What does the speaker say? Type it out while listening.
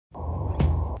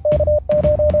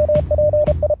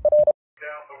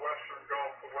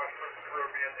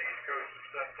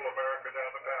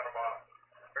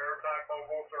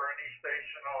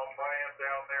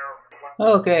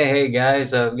Okay, hey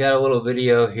guys, I've got a little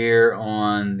video here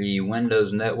on the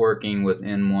Windows networking with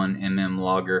N1MM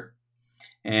Logger.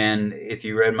 And if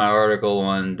you read my article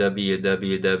on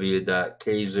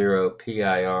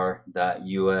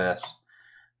www.k0pir.us,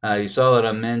 you saw that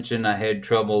I mentioned I had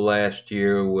trouble last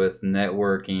year with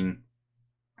networking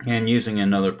and using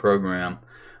another program.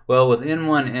 Well, with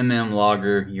N1MM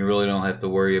Logger, you really don't have to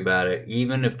worry about it.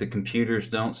 Even if the computers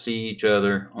don't see each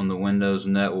other on the Windows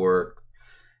network,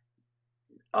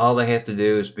 all they have to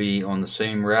do is be on the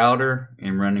same router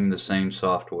and running the same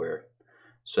software.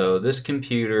 So this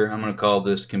computer, I'm going to call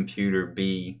this computer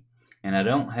B, and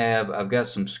I've got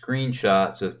some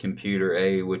screenshots of computer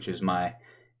A, which is my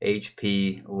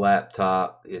HP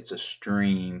laptop. It's a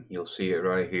stream. You'll see it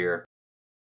right here.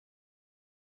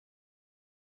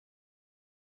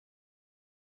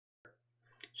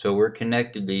 So we're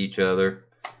connected to each other,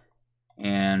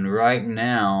 and right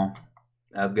now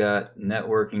I've got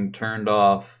networking turned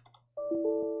off.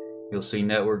 You'll see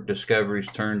network discoveries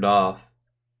turned off,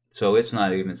 so it's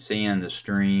not even seeing the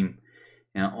stream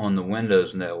on the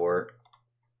Windows network.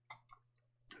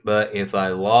 But if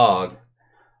I log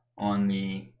on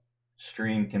the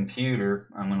stream computer,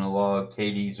 I'm going to log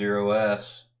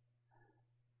KD0S,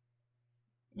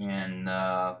 and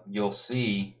you'll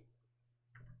see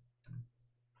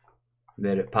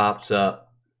that it pops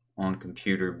up on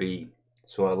computer B.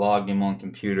 So I logged him on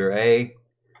computer A,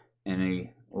 and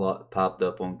he popped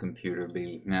up on computer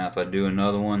B. Now if I do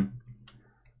another one,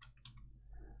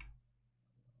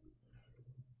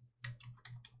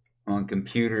 on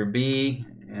computer B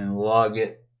and log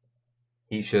it,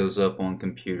 he shows up on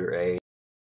computer A.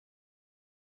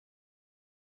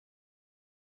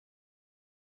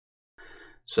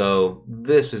 So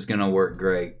this is going to work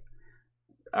great.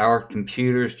 Our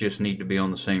computers just need to be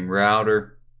on the same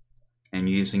router and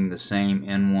using the same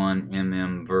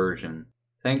N1MM version.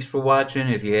 Thanks for watching.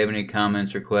 If you have any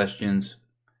comments or questions,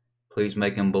 please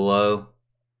make them below.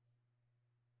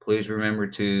 Please remember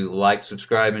to like,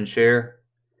 subscribe, and share.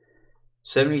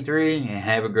 73, and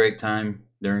have a great time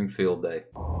during field day.